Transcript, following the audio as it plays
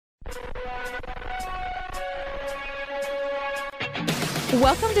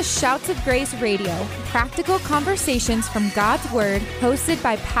Welcome to Shouts of Grace Radio, practical conversations from God's Word, hosted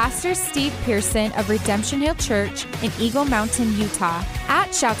by Pastor Steve Pearson of Redemption Hill Church in Eagle Mountain, Utah.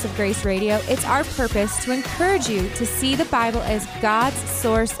 At Shouts of Grace Radio, it's our purpose to encourage you to see the Bible as God's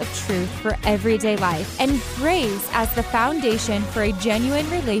source of truth for everyday life and grace as the foundation for a genuine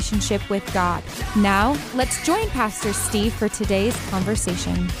relationship with God. Now, let's join Pastor Steve for today's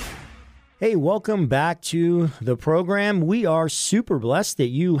conversation. Hey, welcome back to the program. We are super blessed that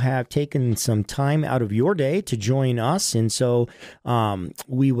you have taken some time out of your day to join us. And so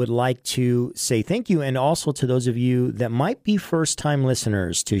we would like to say thank you. And also to those of you that might be first-time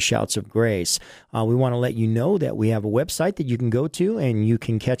listeners to Shouts of Grace, we want to let you know that we have a website that you can go to and you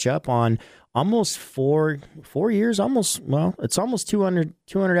can catch up on almost four years, it's almost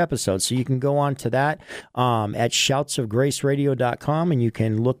 200 episodes. So you can go on to that at shoutsofgraceradio.com, and you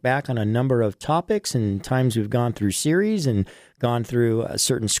can look back on a number of topics and times we've gone through series and gone through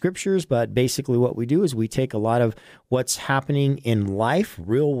certain scriptures. But basically what we do is we take a lot of what's happening in life,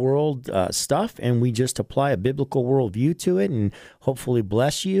 real world stuff, and we just apply a biblical worldview to it and hopefully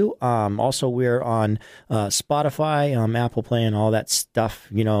bless you. Also, we're on Spotify, Apple Play, and all that stuff,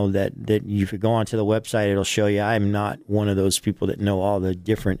 that you could go onto the website, it'll show you. I'm not one of those people that know all the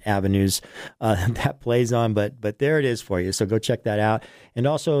different avenues that plays on, but there it is for you. So go check that out. And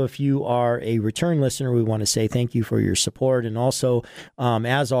also, if you are a return listener, we want to say thank you for your support. And also,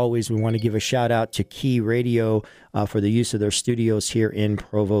 as always, we want to give a shout out to Key Radio for the use of their studios here in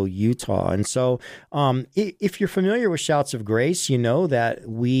Provo, Utah. And so if you're familiar with Shouts of Grace, you know that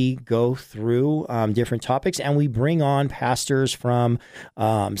we go through different topics and we bring on pastors from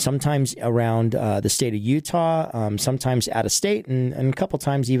sometimes around the state of Utah, sometimes out of state, and a couple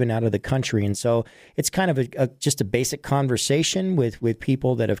times even out of the country. And so it's kind of just a basic conversation with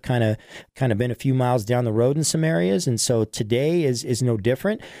people that have kind of been a few miles down the road in some areas. And so today is no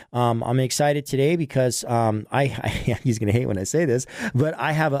different. I'm excited today because he's going to hate when I say this, but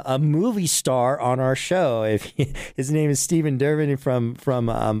I have a movie star on our show. His name is Stephen Durbin from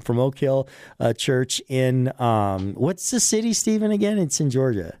Oak Hill Church in what's the city, Stephen, again? It's in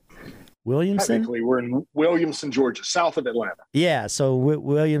Georgia. Williamson? Technically, we're in Williamson, Georgia, south of Atlanta. Yeah, so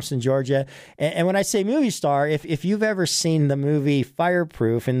Williamson, Georgia. And when I say movie star, if you've ever seen the movie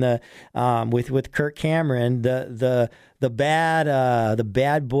Fireproof in the with Kirk Cameron, the bad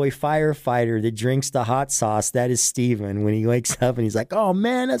boy firefighter that drinks the hot sauce, that is Stephen when he wakes up and he's like, oh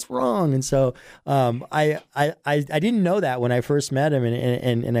man, that's wrong. And so I didn't know that when I first met him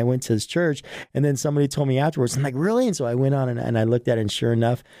and I went to his church, and then somebody told me afterwards. I'm like, really? And so I went on and I looked at it, and sure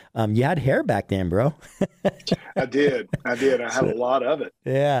enough, you had hair back then, bro. I did. I have a lot of it.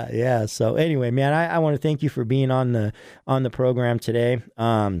 Yeah. So anyway, man, I want to thank you for being on the program today.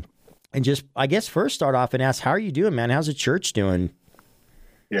 And just, I guess, first start off and ask, how are you doing, man? How's the church doing?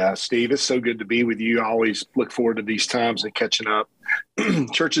 Yeah, Steve, it's so good to be with you. I always look forward to these times and catching up.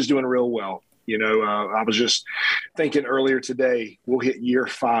 Church is doing real well. I was just thinking earlier today, we'll hit year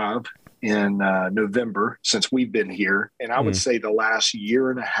 5 in November since we've been here. And I would say the last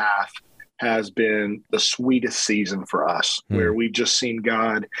year and a half has been the sweetest season for us, where we've just seen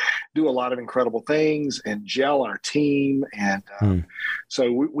God do a lot of incredible things and gel our team. And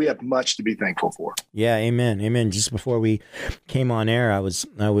so we have much to be thankful for. Yeah, amen. Just before we came on air, I was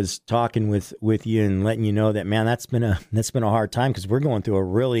talking with you and letting you know that, man, that's been a hard time, because we're going through a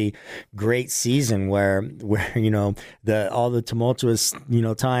really great season where all the tumultuous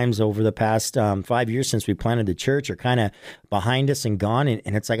times over the past 5 years since we planted the church are kind of behind us and gone,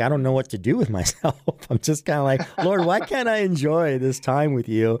 and it's like I don't know what to do with myself. I'm just kind of like, Lord, why can't I enjoy this time with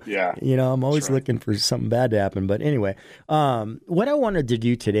you? Yeah. I'm always looking for something bad to happen. But anyway, what I wanted to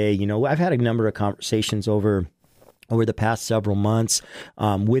do today, I've had a number of conversations over the past several months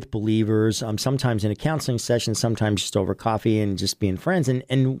with believers, sometimes in a counseling session, sometimes just over coffee and just being friends.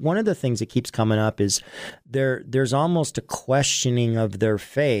 And one of the things that keeps coming up is there's almost a questioning of their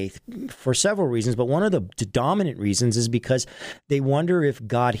faith for several reasons. But one of the dominant reasons is because they wonder if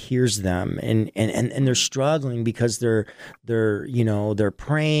God hears them, and they're struggling because they're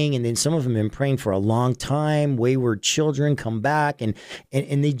praying, and then some of them have been praying for a long time. Wayward children come back, and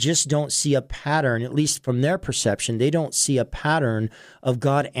they just don't see a pattern, at least from their perception. They don't see a pattern of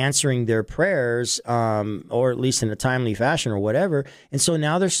God answering their prayers, or at least in a timely fashion or whatever. And so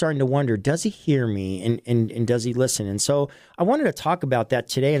now they're starting to wonder, does he hear me? And does he listen? And so I wanted to talk about that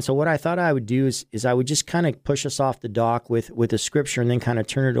today. And so what I thought I would do is I would just kind of push us off the dock with a scripture and then kind of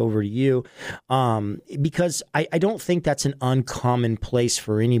turn it over to you, because I don't think that's an uncommon place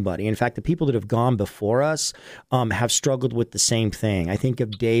for anybody. In fact, the people that have gone before us have struggled with the same thing. I think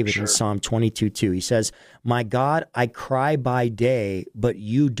of David in Psalm 22:2. He says, "My God, God, I cry by day, but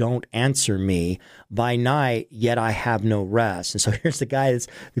you don't answer me. By night, yet I have no rest. And so here's the guy that's,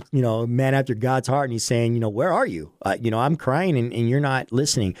 a man after God's heart, and he's saying, where are you? I'm crying and you're not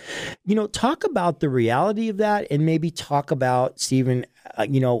listening. Talk about the reality of that, and maybe talk about, Stephen,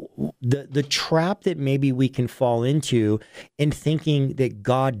 the trap that maybe we can fall into in thinking that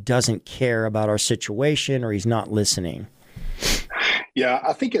God doesn't care about our situation or he's not listening. Yeah,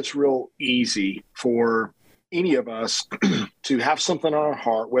 I think it's real easy for any of us to have something on our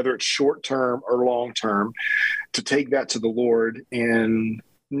heart, whether it's short term or long term, to take that to the Lord and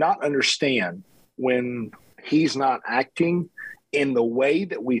not understand when he's not acting in the way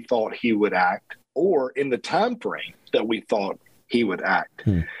that we thought he would act or in the time frame that we thought he would act.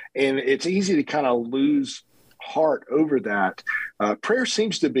 And it's easy to kind of lose heart over that. Prayer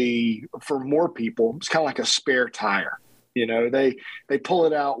seems to be, for more people, it's kind of like a spare tire. They pull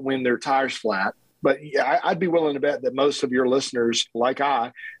it out when their tire's flat. But yeah, I'd be willing to bet that most of your listeners, like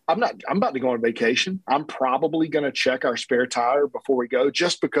I'm about to go on vacation. I'm probably going to check our spare tire before we go,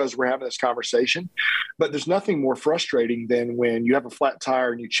 just because we're having this conversation. But there's nothing more frustrating than when you have a flat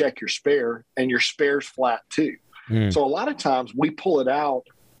tire and you check your spare and your spare's flat too. So a lot of times we pull it out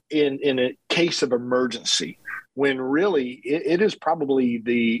in a case of emergency, when really it is probably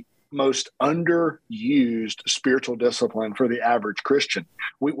the most underused spiritual discipline for the average Christian.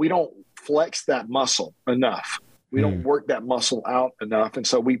 We don't flex that muscle enough. We don't work that muscle out enough. And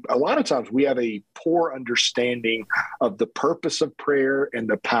so a lot of times we have a poor understanding of the purpose of prayer and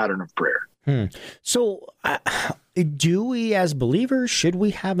the pattern of prayer. So do we, as believers, should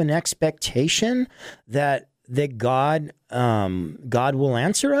we have an expectation that God will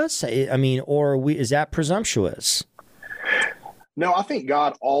answer us? I mean, or is that presumptuous? No, I think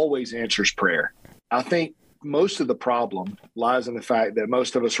God always answers prayer. I think most of the problem lies in the fact that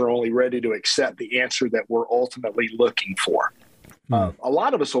most of us are only ready to accept the answer that we're ultimately looking for. A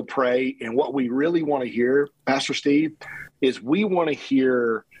lot of us will pray, and what we really want to hear, Pastor Steve, is we want to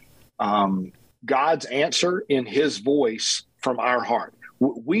hear God's answer in his voice from our heart.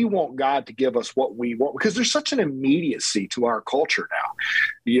 We want God to give us what we want, because there's such an immediacy to our culture now.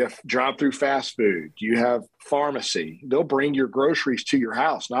 You have drive-through fast food. You have pharmacy. They'll bring your groceries to your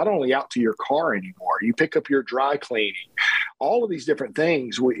house, not only out to your car anymore. You pick up your dry cleaning. All of these different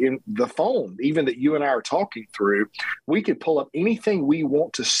things in the phone, even that you and I are talking through, we could pull up anything we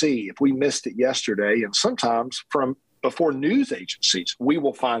want to see if we missed it yesterday. And sometimes before news agencies, we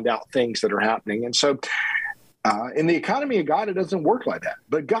will find out things that are happening. And so in the economy of God, it doesn't work like that.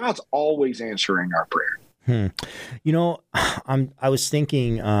 But God's always answering our prayer. I was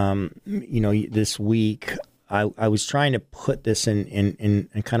thinking, this week, I was trying to put this in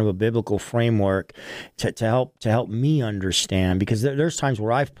kind of a biblical framework to help me understand, because there's times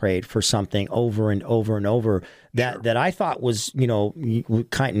where I've prayed for something over and over and over that I thought was,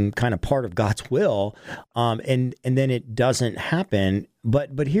 kind of part of God's will, and then it doesn't happen.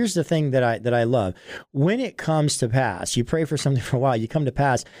 But here's the thing that I love. When it comes to pass, you pray for something for a while, you come to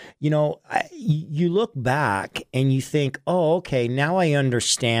pass, you look back and you think, oh, okay, now I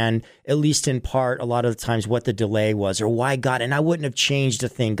understand, at least in part, a lot of the times what the delay was, or why God, and I wouldn't have changed a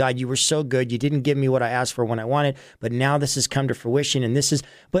thing. God, you were so good. You didn't give me what I asked for when I wanted, but now this has come to fruition, and this is,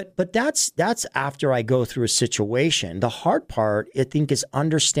 but that's after I go through a situation. The hard part, I think, is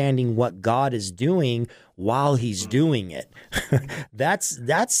understanding what God is doing while he's doing it. That's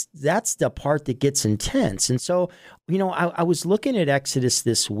the part that gets intense. And so, I was looking at Exodus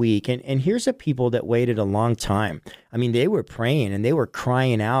this week, and here's a people that waited a long time. I mean, they were praying and they were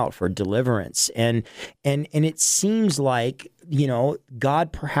crying out for deliverance. And it seems like,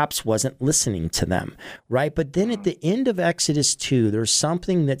 God perhaps wasn't listening to them, right? But then at the end of Exodus 2, there's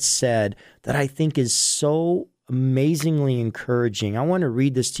something that's said that I think is so amazingly encouraging. I want to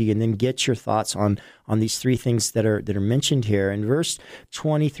read this to you and then get your thoughts on these three things that are mentioned here. In verse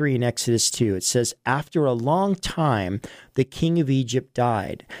 23 in Exodus 2, it says, "After a long time, the king of Egypt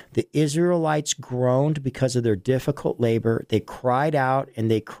died. The Israelites groaned because of their difficult labor. They cried out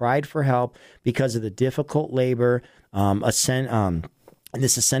and they cried for help because of the difficult labor. And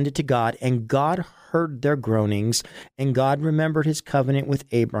this ascended to God, and God heard their groanings, and God remembered his covenant with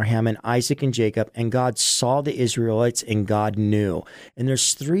Abraham and Isaac and Jacob, and God saw the Israelites, and God knew." And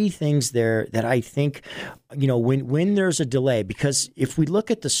there's three things there that I think when there's a delay, because if we look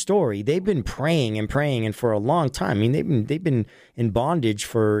at the story, they've been praying and for a long time. I mean, they've been in bondage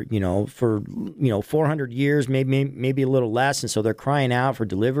for 400 years, maybe a little less. And so they're crying out for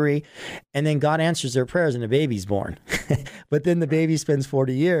delivery, and then God answers their prayers and a baby's born. But then the baby spends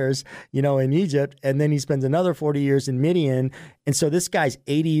 40 years, in Egypt, and then he spends another 40 years in Midian. And so this guy's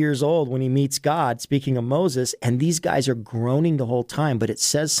 80 years old when he meets God, speaking of Moses, and these guys are groaning the whole time. But it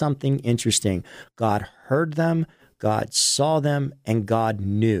says something interesting. God heard them, God saw them, and God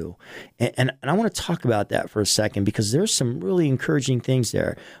knew. And I want to talk about that for a second, because there's some really encouraging things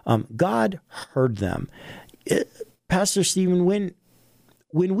there. God heard them. Pastor Stephen, when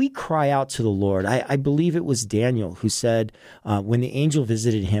we cry out to the Lord, I believe it was Daniel who said, when the angel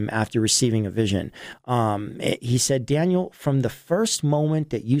visited him after receiving a vision, he said, Daniel, from the first moment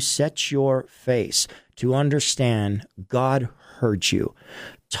that you set your face to understand, God heard you.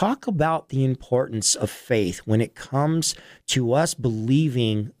 Talk about the importance of faith when it comes to us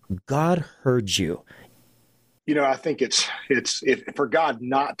believing God heard you. I think it's if for God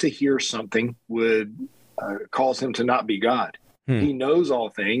not to hear something would cause him to not be God. He knows all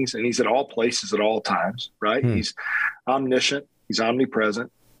things, and he's at all places at all times, right? He's omniscient, he's omnipresent.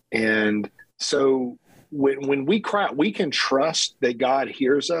 And so when we cry, we can trust that God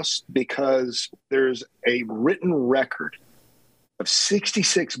hears us, because there's a written record of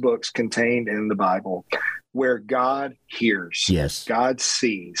 66 books contained in the Bible where God hears, yes, God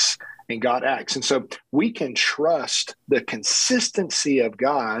sees, and God acts. And so we can trust the consistency of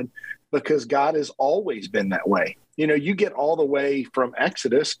God, because God has always been that way. You get all the way from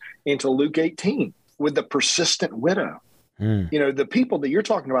Exodus into Luke 18 with the persistent widow. The people that you're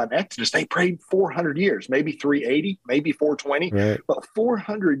talking about in Exodus, they prayed 400 years, maybe 380, maybe 420, right. But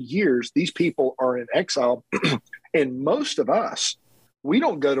 400 years, these people are in exile. And most of us, we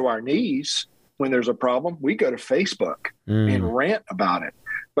don't go to our knees when there's a problem. We go to Facebook and rant about it,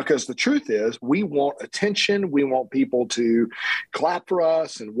 because the truth is we want attention. We want people to clap for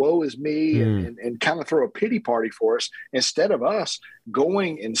us and woe is me and kind of throw a pity party for us, instead of us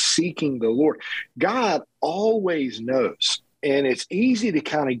going and seeking the Lord. God always knows. And it's easy to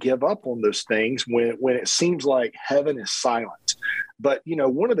kind of give up on those things when it seems like heaven is silent. But,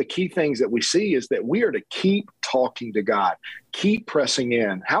 one of the key things that we see is that we are to keep talking to God, keep pressing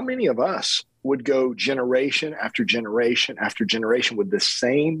in. How many of us would go generation after generation after generation with the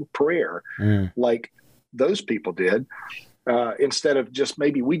same prayer like those people did, instead of just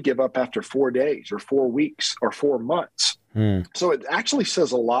maybe we'd give up after 4 days or 4 weeks or 4 months? So it actually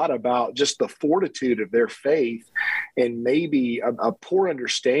says a lot about just the fortitude of their faith, and maybe a poor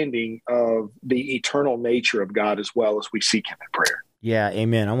understanding of the eternal nature of God as well, as we seek him in prayer. Yeah,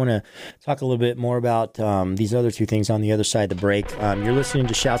 amen. I want to talk a little bit more about these other two things on the other side of the break. You're listening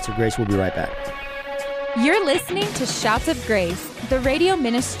to Shouts of Grace. We'll be right back. You're listening to Shouts of Grace, the radio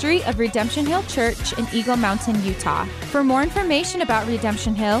ministry of Redemption Hill Church in Eagle Mountain, Utah. For more information about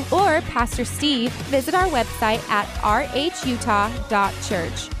Redemption Hill or Pastor Steve, visit our website at rhutah.church.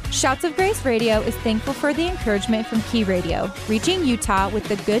 Shouts of Grace Radio is thankful for the encouragement from Key Radio, reaching Utah with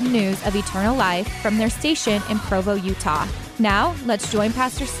the good news of eternal life from their station in Provo, Utah. Now, let's join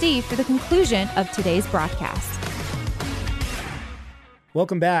Pastor Steve for the conclusion of today's broadcast.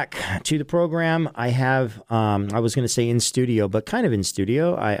 Welcome back to the program. I have, I was going to say in studio, but kind of in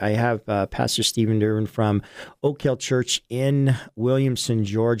studio. I have Pastor Stephen Durbin from Oak Hill Church in Williamson,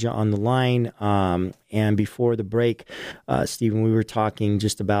 Georgia on the line. And before the break, Stephen, we were talking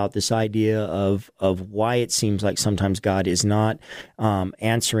just about this idea of why it seems like sometimes God is not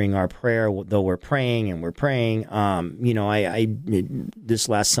answering our prayer, though we're praying and we're praying. This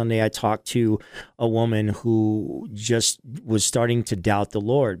last Sunday, I talked to a woman who just was starting to doubt the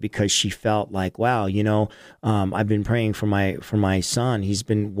Lord, because she felt like, wow, I've been praying for my son. He's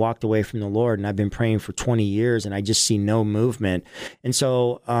been walked away from the Lord, and I've been praying for 20 years, and I just see no movement. And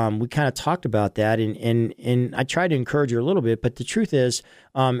so we kind of talked about that, and I tried to encourage her a little bit, but the truth is,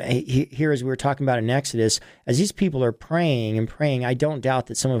 here as we were talking about in Exodus, as these people are praying and praying, I don't doubt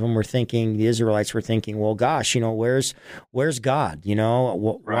that some of them were thinking, the Israelites were thinking, well, gosh, where's God?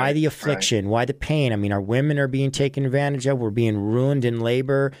 Why the affliction? Right. Why the pain? I mean, our women are being taken advantage of. We're being ruined in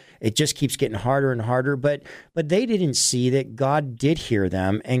labor. It just keeps getting harder and harder. But they didn't see that God did hear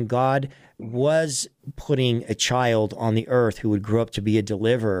them, and God was putting a child on the earth who would grow up to be a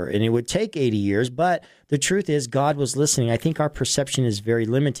deliverer, and it would take 80 years, but the truth is God was listening. I think our perception is very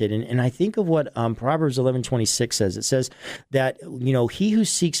limited, and I think of what Proverbs 11:26 says. It says that, he who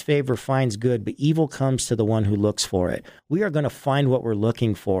seeks favor finds good, but evil comes to the one who looks for it. We are going to find what we're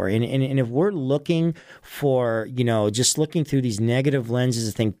looking for, and if we're looking for, just looking through these negative lenses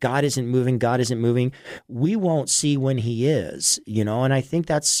and think God isn't moving, we won't see when he is, and I think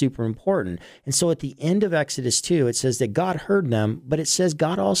that's super important. And so at the end of Exodus 2, it says that God heard them, but it says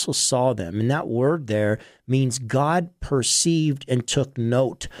God also saw them. And that word there means God perceived and took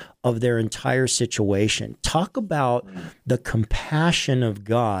note of their entire situation. Talk about the compassion of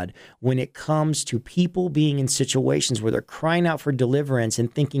God when it comes to people being in situations where they're crying out for deliverance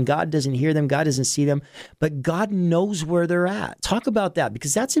and thinking God doesn't hear them, God doesn't see them, but God knows where they're at. Talk about that,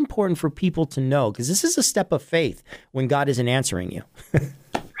 because that's important for people to know, because this is a step of faith when God isn't answering you.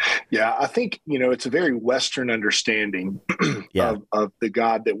 Yeah, I think, it's a very Western understanding of the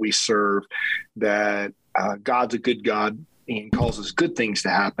God that we serve, that God's a good God and causes good things to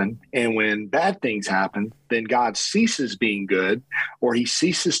happen. And when bad things happen, then God ceases being good, or he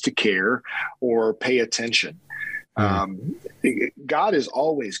ceases to care or pay attention. God is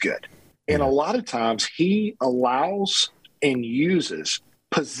always good. And a lot of times he allows and uses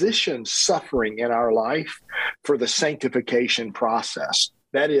positions suffering in our life for the sanctification process.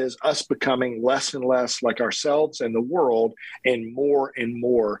 That is us becoming less and less like ourselves and the world, and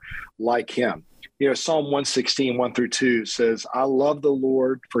more like him. Psalm 116, 1-2 says, I love the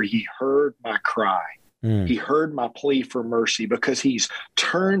Lord, for he heard my cry. He heard my plea for mercy. Because he's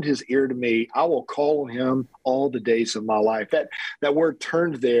turned his ear to me, I will call on him all the days of my life. That word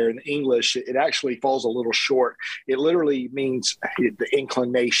turned there in English, it actually falls a little short. It literally means the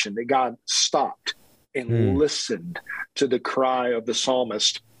inclination, that God stopped and listened to the cry of the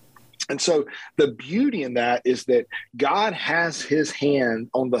psalmist. And so the beauty in that is that God has his hand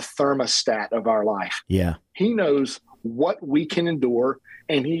on the thermostat of our life. Yeah. He knows what we can endure,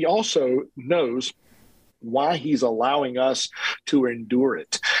 and he also knows why he's allowing us to endure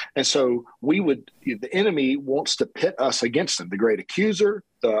it. And so the enemy wants to pit us against him, the great accuser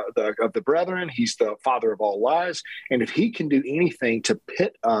of the brethren. He's the father of all lies. And if he can do anything to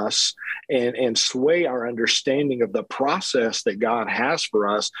pit us and sway our understanding of the process that God has for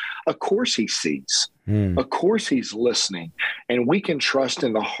us, of course he sees. Of course he's listening. And we can trust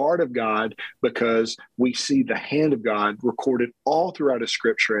in the heart of God, because we see the hand of God recorded all throughout his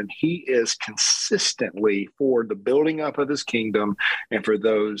scripture. And he is consistently for the building up of his kingdom and for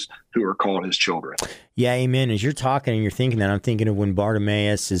those who are called his children. Yeah, amen. As you're talking and you're thinking that, I'm thinking of when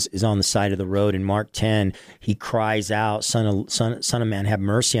Bartimaeus is on the side of the road in Mark 10. He cries out, Son of man, have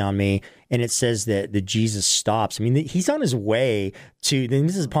mercy on me. And it says that Jesus stops. I mean, he's on his way to, then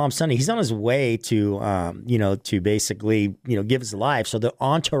this is Palm Sunday, he's on his way to, to basically, give his life. So the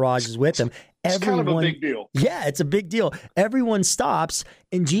entourage is with him. It's kind of a big deal. Yeah, it's a big deal. Everyone stops,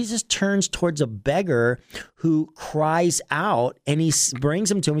 and Jesus turns towards a beggar who cries out, and he brings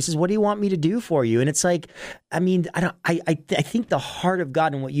him to him. He says, what do you want me to do for you? And it's like, I think the heart of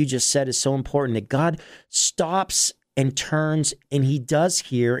God and what you just said is so important, that God stops and turns, and he does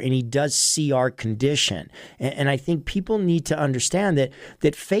hear, and he does see our condition. And I think people need to understand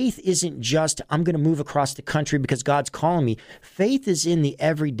that faith isn't just, I'm going to move across the country because God's calling me. Faith is in the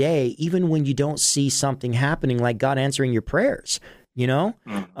everyday, even when you don't see something happening, like God answering your prayers. So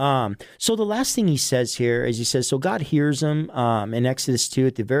the last thing he says here is, he says, so God hears them in Exodus 2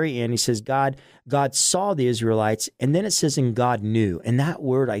 at the very end. He says, God saw the Israelites, and then it says, and God knew. And that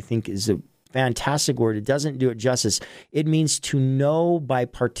word, I think, is a fantastic word. It doesn't do it justice. It means to know by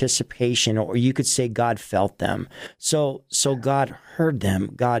participation, or you could say God felt them. So God heard them,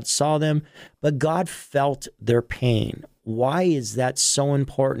 God saw them, but God felt their pain. Why is that so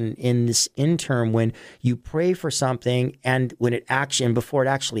important in this interim, when you pray for something and before it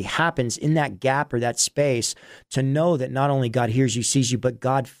actually happens, in that gap or that space, to know that not only God hears you, sees you, but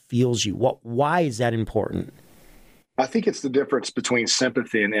God feels you? Why is that important? I think it's the difference between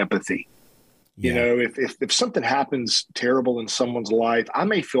sympathy and empathy. Yeah. If something happens terrible in someone's life, I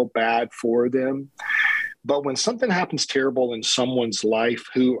may feel bad for them. But when something happens terrible in someone's life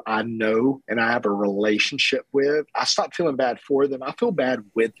who I know and I have a relationship with, I stop feeling bad for them. I feel bad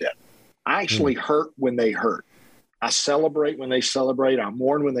with them. I actually hurt when they hurt. I celebrate when they celebrate. I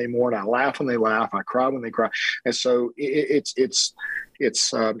mourn when they mourn. I laugh when they laugh. I cry when they cry. And so it's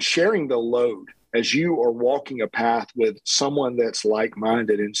sharing the load as you are walking a path with someone that's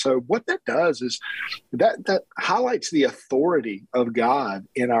like-minded. And so what that does is that highlights the authority of God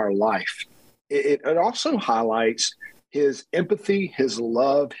in our life. It also highlights his empathy, his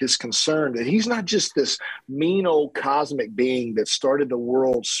love, his concern, that he's not just this mean old cosmic being that started the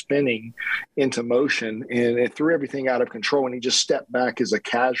world spinning into motion and it threw everything out of control and he just stepped back as a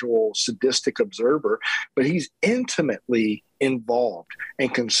casual, sadistic observer, but he's intimately involved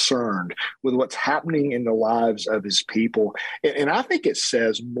and concerned with what's happening in the lives of his people. And I think it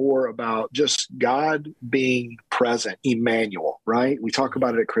says more about just God being present, Emmanuel, right? We talk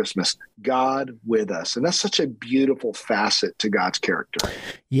about it at Christmas, God with us. And that's such a beautiful facet to God's character.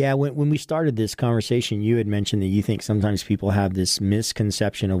 Yeah, when we started this conversation, you had mentioned that you think sometimes people have this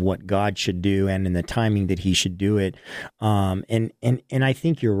misconception of what God should do and in the timing that he should do it. And I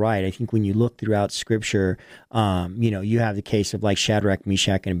think you're right. I think when you look throughout Scripture, you have the case of like Shadrach,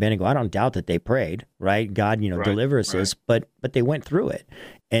 Meshach, and Abednego. I don't doubt that they prayed, right? God, Right, deliver us this, but they went through it,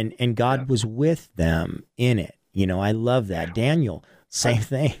 and God was with them in it. I love that. Daniel, same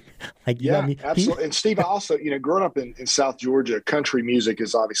thing. Absolutely. And Steve, also, growing up in South Georgia, country music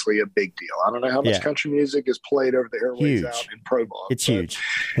is obviously a big deal. I don't know how much country music is played over the airwaves out in Provo. It's huge.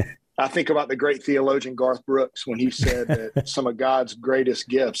 I think about the great theologian Garth Brooks when he said that some of God's greatest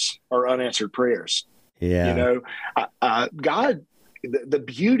gifts are unanswered prayers. Yeah. God, the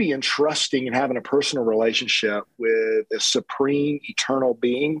beauty in trusting and having a personal relationship with a supreme eternal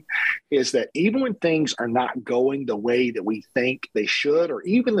being is that even when things are not going the way that we think they should, or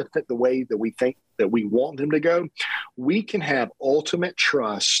even the way that we think that we want them to go, we can have ultimate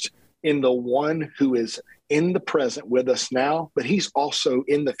trust in the one who is in the present with us now, but he's also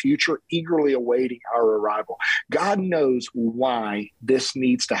in the future, eagerly awaiting our arrival. God knows why this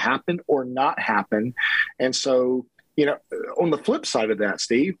needs to happen or not happen. And so, on the flip side of that,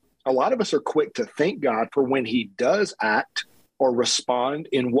 Steve, a lot of us are quick to thank God for when he does act or respond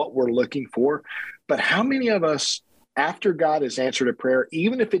in what we're looking for. But how many of us, after God has answered a prayer,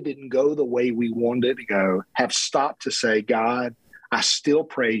 even if it didn't go the way we wanted it to go, have stopped to say, God, I still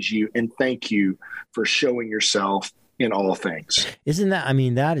praise you and thank you for showing yourself in all things. Isn't that,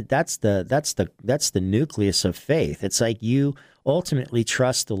 that's the nucleus of faith. It's like you ultimately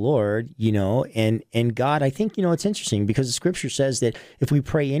trust the Lord, and God. I think, it's interesting because the Scripture says that if we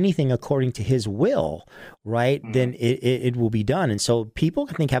pray anything according to his will, right, then it will be done. And so people,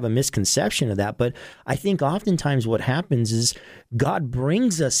 I think, have a misconception of that. But I think oftentimes what happens is God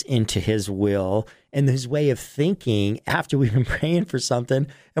brings us into his will and his way of thinking after we've been praying for something.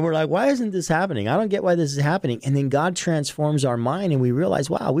 And we're like, why isn't this happening? I don't get why this is happening. And then God transforms our mind and we realize,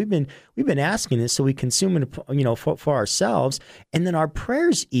 wow, we've been asking this, so we consume it, for ourselves. And then our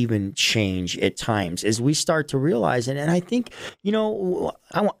prayers even change at times as we start to realize it. And I think, in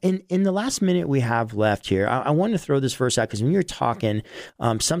the last minute we have left here, I want to throw this verse out because when you're talking,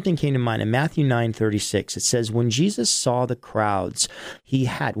 something came to mind. In Matthew 9:36, it says, when Jesus saw the crowds,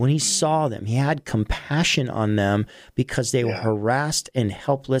 when he saw them, he had compassion on them because they were harassed and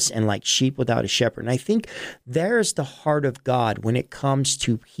helpless and like sheep without a shepherd. And I think there's the heart of God when it comes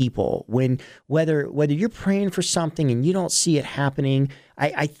to people. Whether you're praying for something and you don't see it happening,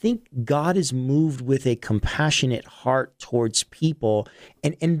 I think God is moved with a compassionate heart towards people.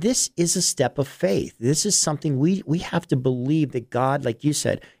 And this is a step of faith. This is something we have to believe that God, like you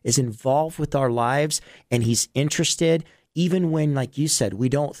said, is involved with our lives and he's interested, even when, like you said, we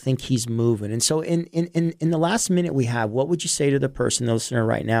don't think he's moving. And so in the last minute we have, what would you say to the person, the listener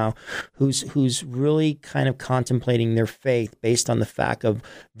right now, who's really kind of contemplating their faith based on the fact of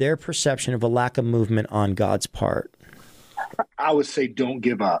their perception of a lack of movement on God's part? I would say don't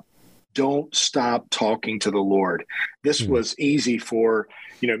give up. Don't stop talking to the Lord. This was easy for,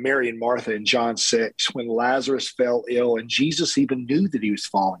 Mary and Martha in John 6 when Lazarus fell ill and Jesus even knew that he was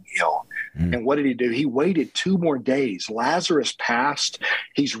falling ill. And what did he do? He waited 2 more days. Lazarus passed.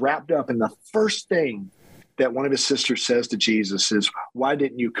 He's wrapped up. And the first thing that one of his sisters says to Jesus is, why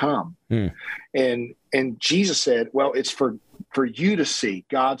didn't you come? And Jesus said, well, it's for you to see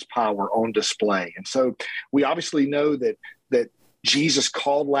God's power on display. And so we obviously know that Jesus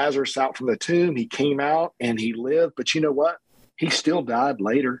called Lazarus out from the tomb. He came out and he lived. But you know what? He still died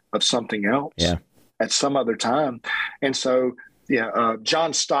later of something else at some other time. And so,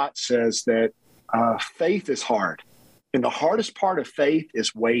 John Stott says that faith is hard. And the hardest part of faith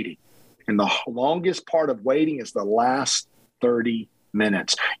is waiting. And the longest part of waiting is the last 30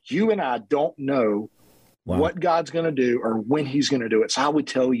 minutes. You and I don't know what God's going to do or when he's going to do it. So I would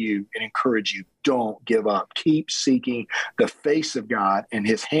tell you and encourage you, don't give up. Keep seeking the face of God, and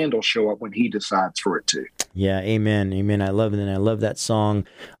his hand will show up when he decides for it to. Yeah, amen, amen. I love it, and I love that song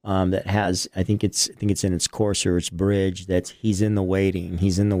that has, I think it's in its chorus or its bridge. That's "He's in the waiting."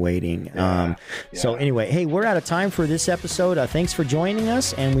 He's in the waiting. So anyway, hey, we're out of time for this episode. Thanks for joining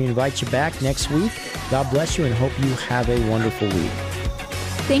us, and we invite you back next week. God bless you, and hope you have a wonderful week.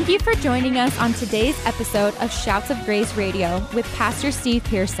 Thank you for joining us on today's episode of Shouts of Grace Radio with Pastor Steve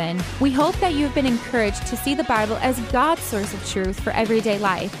Pearson. We hope that you have been encouraged to see the Bible as God's source of truth for everyday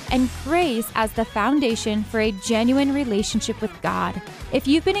life and grace as the foundation for a genuine relationship with God. If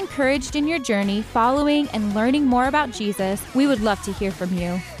you've been encouraged in your journey following and learning more about Jesus, we would love to hear from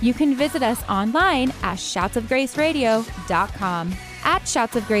you. You can visit us online at shoutsofgraceradio.com. At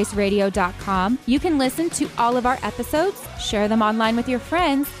shoutsofgraceradio.com, you can listen to all of our episodes, share them online with your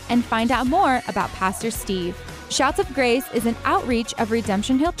friends, and find out more about Pastor Steve. Shouts of Grace is an outreach of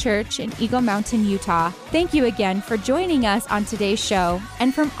Redemption Hill Church in Eagle Mountain, Utah. Thank you again for joining us on today's show.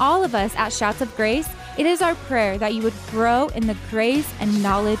 And from all of us at Shouts of Grace, it is our prayer that you would grow in the grace and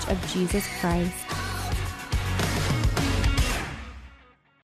knowledge of Jesus Christ.